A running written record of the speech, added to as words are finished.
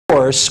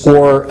remorse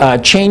or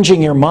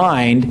changing your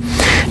mind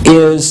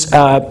is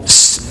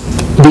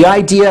the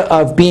idea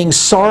of being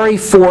sorry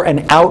for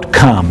an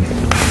outcome,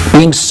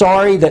 being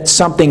sorry that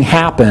something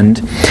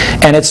happened,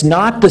 and it's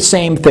not the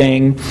same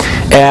thing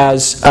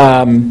as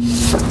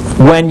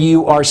when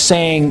you are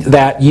saying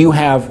that you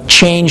have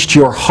changed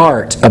your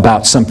heart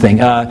about something.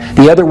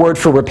 The other word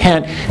for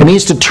repent, it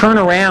means to turn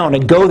around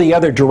and go the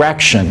other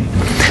direction.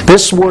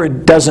 This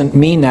word doesn't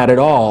mean that at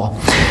all.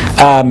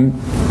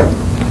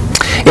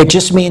 It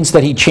just means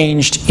that he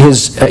changed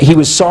he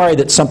was sorry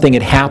that something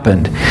had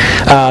happened.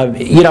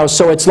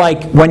 So it's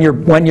like when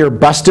you're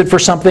busted for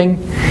something,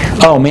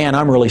 oh man,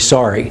 I'm really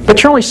sorry.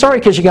 But you're only sorry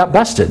because you got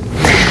busted.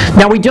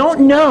 Now we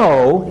don't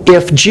know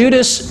if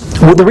Judas,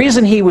 the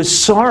reason he was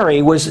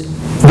sorry was,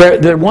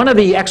 one of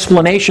the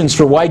explanations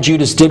for why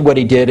Judas did what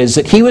he did is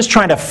that he was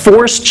trying to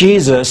force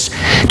Jesus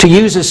to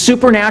use his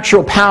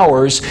supernatural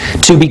powers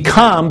to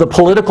become the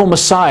political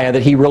Messiah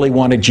that he really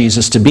wanted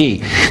Jesus to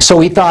be. So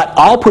he thought,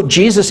 I'll put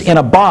Jesus in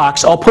a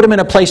box, I'll put him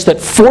in a place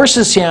that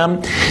forces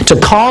him to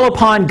call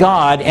upon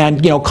God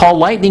and call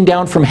lightning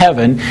down from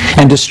heaven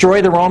and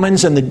destroy the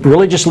Romans and the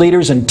religious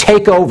leaders and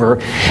take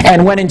over.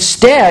 And when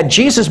instead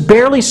Jesus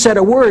barely said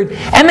a word,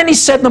 and then he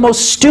said the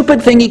most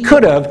stupid thing he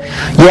could have,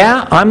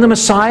 yeah, I'm the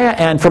Messiah,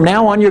 and from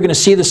now on you're going to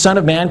see the Son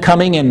of Man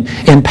coming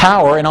in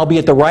power, and I'll be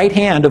at the right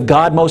hand of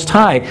God Most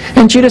High.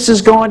 And Judas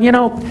is going,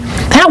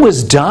 that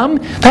was dumb.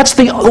 That's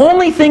the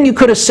only thing you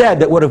could have said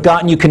that would have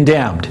gotten you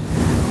condemned.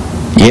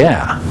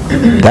 Yeah,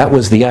 that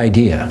was the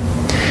idea.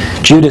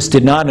 Judas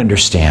did not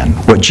understand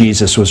what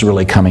Jesus was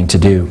really coming to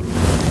do.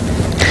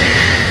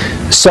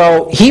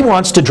 So he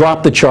wants to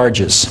drop the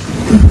charges.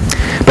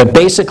 But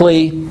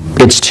basically,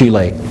 it's too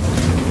late.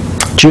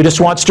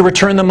 Judas wants to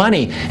return the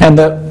money, and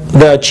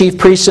the chief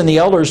priests and the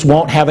elders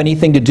won't have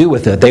anything to do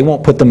with it. They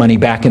won't put the money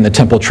back in the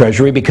temple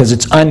treasury because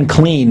it's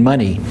unclean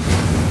money.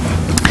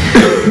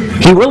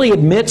 He really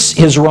admits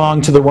his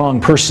wrong to the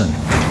wrong person.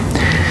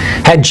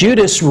 Had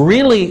Judas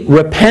really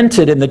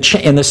repented in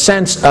the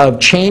sense of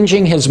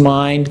changing his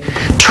mind,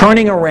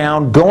 turning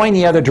around, going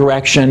the other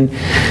direction,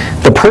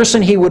 the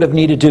person he would have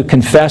needed to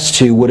confess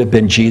to would have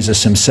been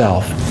Jesus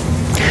himself.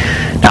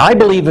 Now, I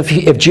believe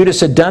if Judas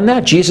had done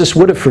that, Jesus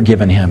would have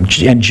forgiven him,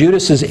 and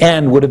Judas's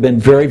end would have been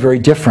very, very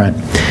different.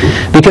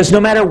 Because no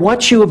matter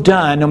what you have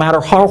done, no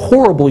matter how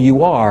horrible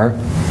you are,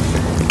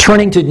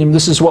 turning to him,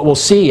 this is what we'll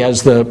see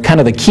as the kind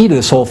of the key to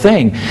this whole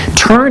thing,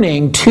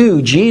 turning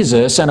to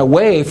Jesus and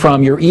away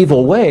from your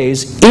evil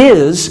ways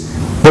is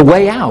the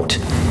way out.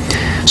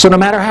 So no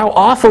matter how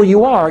awful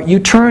you are, you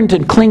turn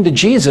to cling to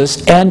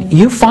Jesus and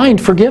you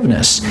find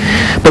forgiveness.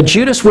 But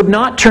Judas would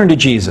not turn to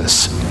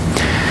Jesus.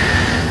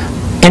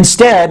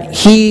 Instead,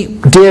 he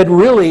did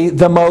really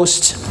the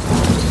most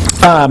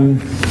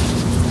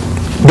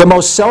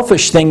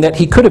selfish thing that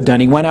he could have done.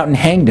 He went out and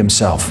hanged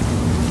himself.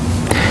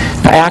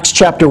 Now, Acts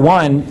chapter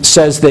 1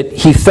 says that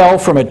he fell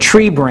from a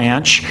tree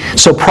branch.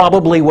 So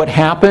probably what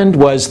happened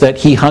was that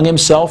he hung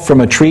himself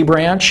from a tree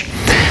branch.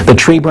 The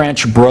tree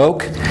branch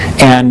broke,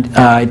 and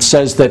it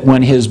says that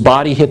when his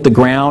body hit the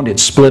ground, it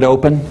split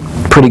open.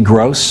 Pretty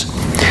gross.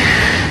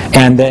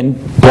 And then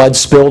blood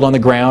spilled on the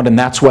ground, and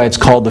that's why it's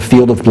called the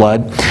field of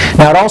blood.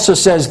 Now it also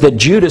says that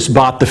Judas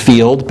bought the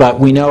field, but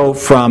we know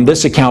from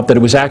this account that it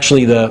was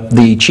actually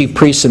the chief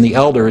priests and the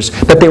elders,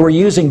 but they were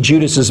using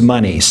Judas's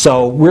money.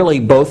 So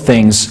really both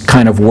things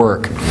kind of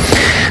work.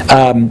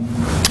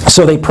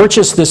 So they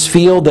purchased this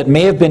field that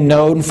may have been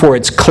known for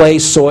its clay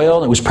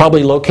soil. It was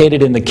probably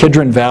located in the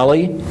Kidron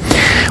Valley,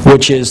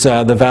 which is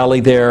the valley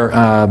there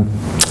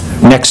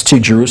next to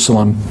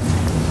Jerusalem.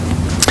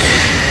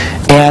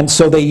 And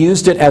so they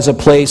used it as a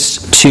place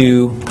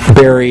to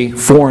bury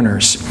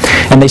foreigners.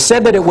 And they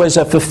said that it was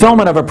a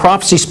fulfillment of a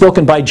prophecy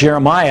spoken by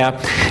Jeremiah.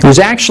 It was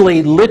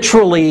actually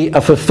literally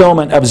a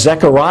fulfillment of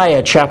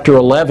Zechariah chapter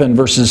 11,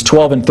 verses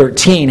 12 and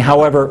 13.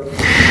 However,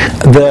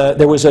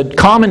 there was a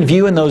common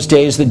view in those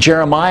days that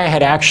Jeremiah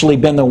had actually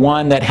been the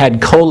one that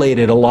had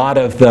collated a lot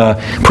of the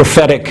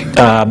prophetic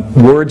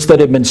words that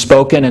had been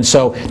spoken. And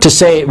so to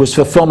say it was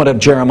fulfillment of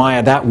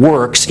Jeremiah, that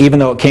works, even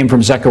though it came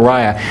from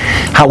Zechariah.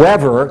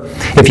 However,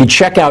 if you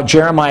check out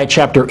Jeremiah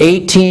chapter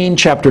 18,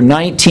 chapter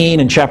 19,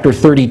 and chapter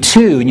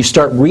 32, and you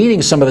start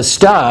reading some of the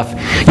stuff,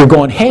 you're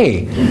going,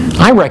 hey,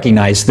 I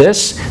recognize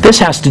this. This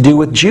has to do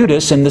with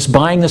Judas and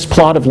buying this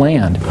plot of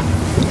land.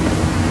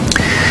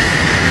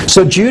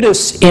 So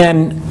Judas,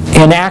 in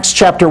Acts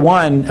chapter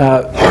 1,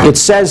 it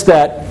says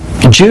that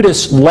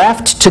Judas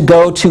left to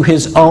go to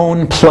his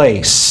own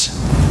place.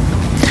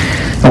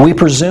 And we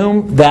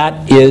presume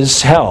that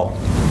is hell,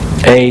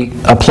 a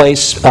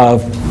place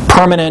of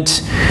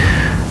permanent,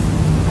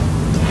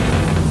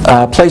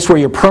 a place where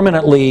you're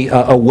permanently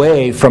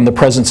away from the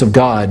presence of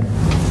God.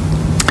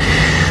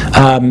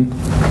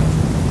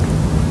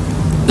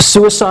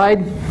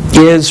 Suicide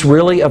is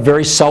really a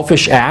very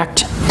selfish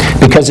act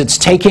because it's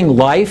taking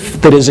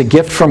life that is a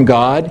gift from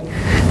God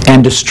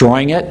and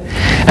destroying it.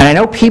 And I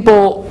know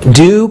people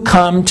do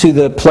come to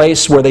the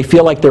place where they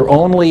feel like their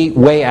only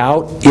way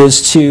out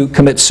is to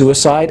commit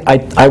suicide.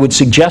 I would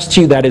suggest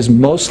to you that is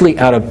mostly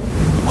out of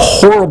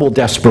horrible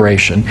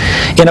desperation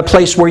in a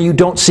place where you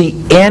don't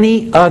see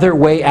any other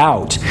way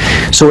out.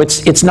 So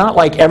it's not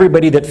like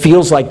everybody that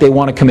feels like they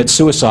want to commit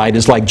suicide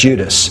is like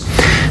Judas.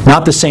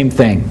 Not the same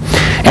thing.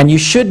 And you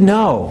should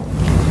know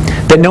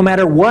that no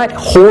matter what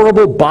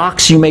horrible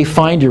box you may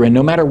find you in,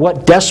 no matter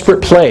what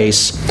desperate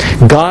place,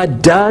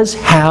 God does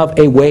have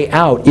a way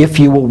out if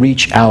you will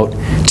reach out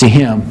to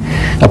Him.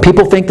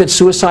 People think that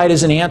suicide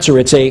is an answer.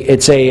 It's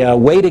a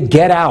way to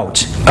get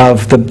out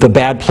of the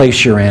bad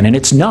place you're in, and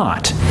it's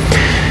not.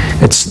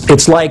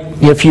 It's like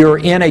if you're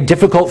in a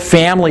difficult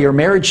family or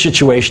marriage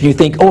situation, you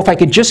think, oh, if I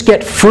could just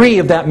get free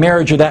of that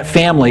marriage or that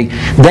family,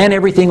 then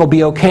everything will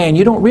be okay. And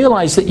you don't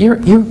realize that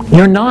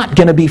you're not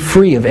going to be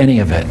free of any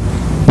of it.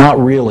 Not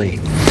really.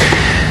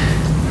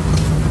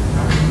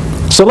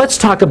 So let's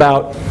talk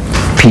about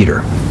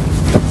Peter.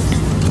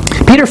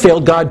 Peter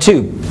failed God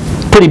too.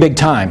 Pretty big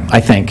time, I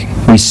think,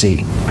 we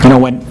see. You know,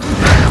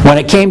 when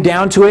it came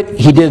down to it,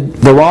 he did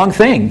the wrong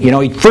thing. You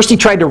know, first he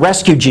tried to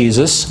rescue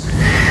Jesus,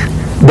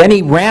 then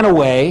he ran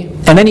away,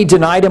 and then he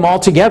denied Him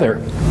altogether.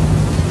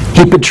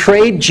 He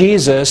betrayed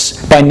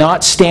Jesus by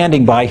not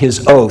standing by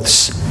His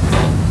oaths,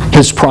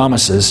 His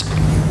promises.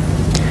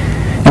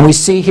 And we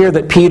see here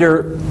that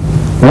Peter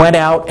went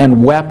out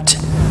and wept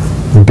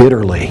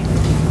bitterly.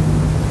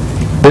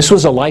 This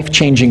was a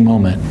life-changing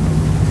moment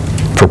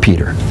for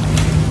Peter.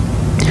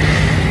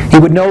 He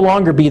would no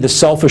longer be the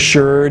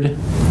self-assured,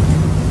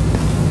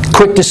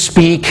 quick to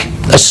speak,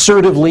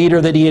 assertive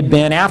leader that he had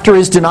been. After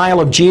his denial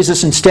of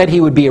Jesus, instead he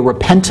would be a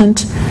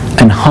repentant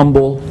and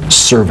humble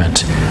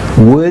servant.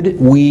 Would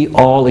we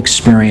all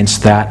experience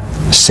that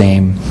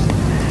same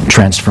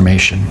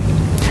transformation?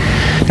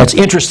 That's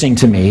interesting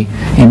to me.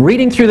 In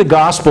reading through the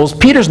Gospels,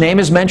 Peter's name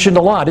is mentioned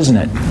a lot, isn't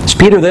it? It's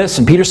Peter this,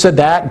 and Peter said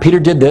that, and Peter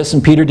did this,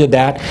 and Peter did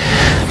that.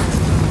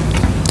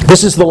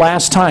 This is the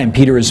last time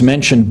Peter is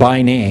mentioned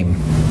by name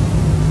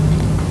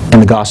in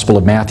the Gospel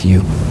of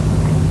Matthew.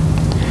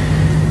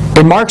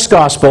 In Mark's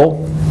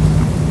Gospel,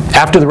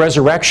 after the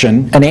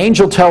resurrection, an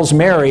angel tells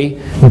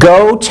Mary,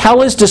 "Go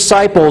tell his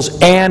disciples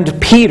and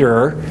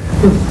Peter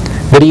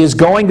that he is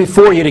going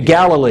before you to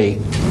Galilee."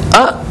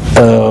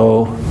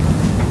 Uh-oh.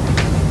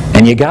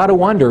 And you got to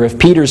wonder if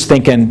Peter's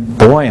thinking,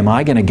 boy, am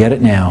I going to get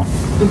it now.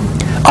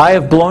 I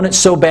have blown it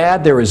so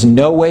bad, there is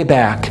no way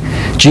back.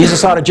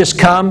 Jesus ought to just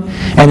come,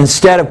 and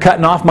instead of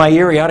cutting off my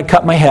ear, He ought to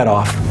cut my head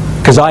off,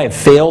 because I have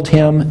failed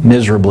Him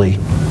miserably.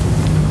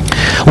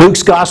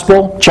 Luke's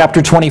Gospel,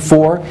 chapter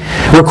 24,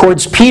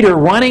 records Peter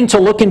running to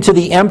look into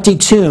the empty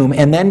tomb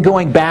and then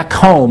going back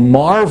home,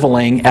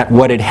 marveling at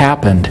what had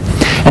happened.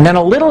 And then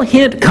a little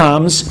hint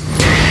comes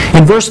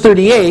in verse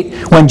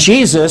 38, when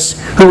Jesus,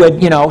 who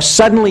had,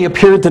 suddenly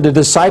appeared to the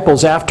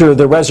disciples after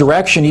the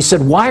resurrection, He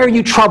said, "Why are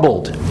you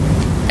troubled?"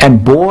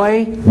 And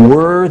boy,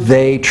 were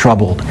they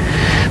troubled.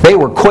 They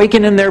were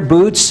quaking in their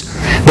boots.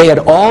 They had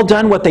all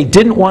done what they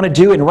didn't want to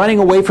do in running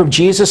away from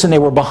Jesus, and they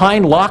were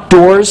behind locked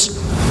doors.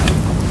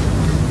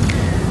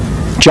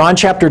 John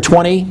chapter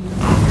 20,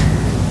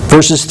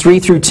 verses 3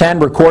 through 10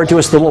 record to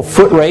us the little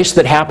foot race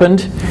that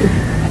happened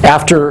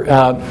after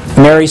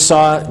Mary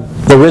saw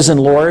the risen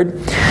Lord,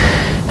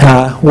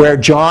 where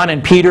John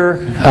and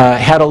Peter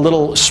had a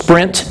little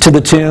sprint to the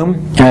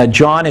tomb.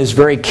 John is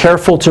very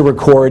careful to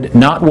record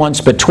not once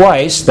but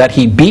twice that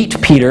he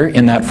beat Peter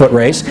in that foot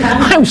race.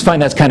 I always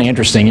find that's kind of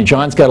interesting. And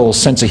John's got a little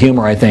sense of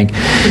humor, I think.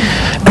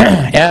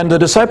 And the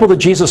disciple that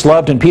Jesus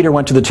loved and Peter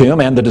went to the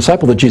tomb, and the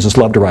disciple that Jesus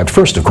loved arrived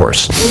first, of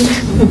course.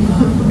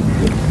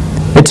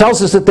 It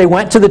tells us that they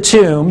went to the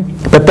tomb,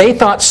 but they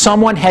thought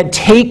someone had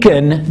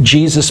taken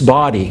Jesus'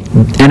 body.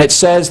 And it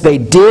says they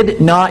did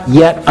not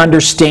yet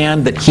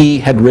understand that He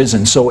had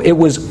risen. So it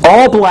was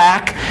all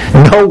black,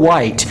 no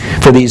white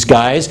for these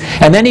guys.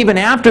 And then even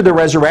after the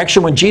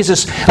resurrection, when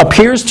Jesus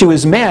appears to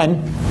His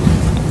men,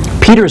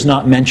 Peter's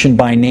not mentioned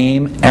by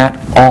name at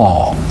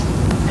all.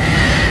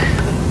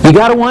 You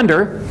got to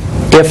wonder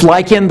if,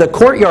 like in the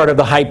courtyard of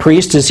the high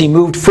priest, as he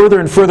moved further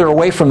and further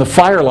away from the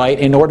firelight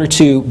in order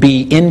to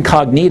be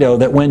incognito,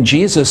 that when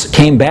Jesus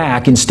came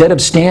back, instead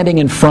of standing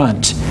in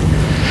front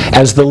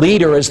as the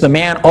leader, as the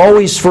man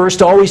always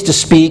first, always to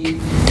speak,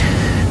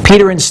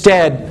 Peter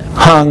instead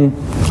hung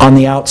on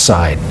the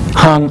outside,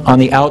 hung on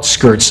the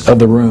outskirts of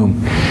the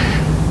room,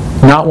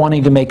 not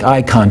wanting to make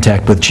eye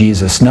contact with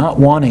Jesus, not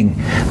wanting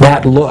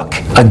that look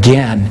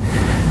again,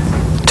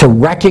 to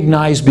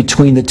recognize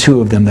between the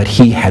two of them that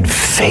he had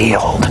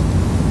failed.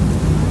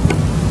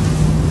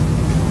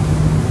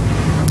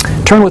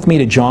 Turn with me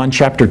to John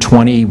chapter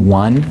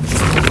 21.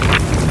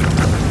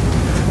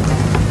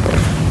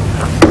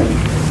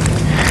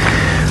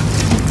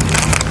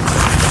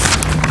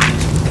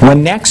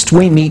 When next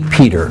we meet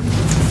Peter,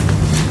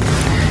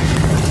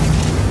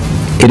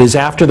 it is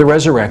after the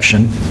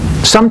resurrection,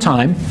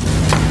 sometime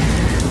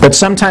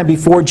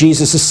before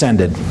Jesus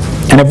ascended.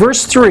 And in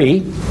verse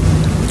 3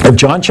 of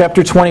John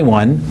chapter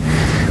 21,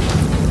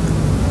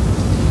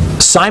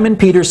 Simon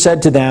Peter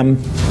said to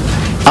them,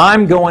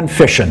 I'm going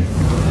fishing.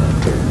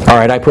 All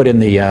right, I put in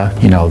the,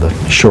 the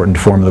shortened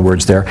form of the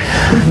words there.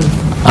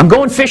 I'm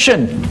going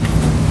fishing.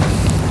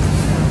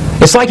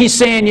 It's like he's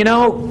saying,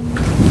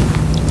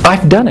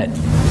 I've done it.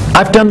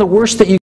 I've done the worst that you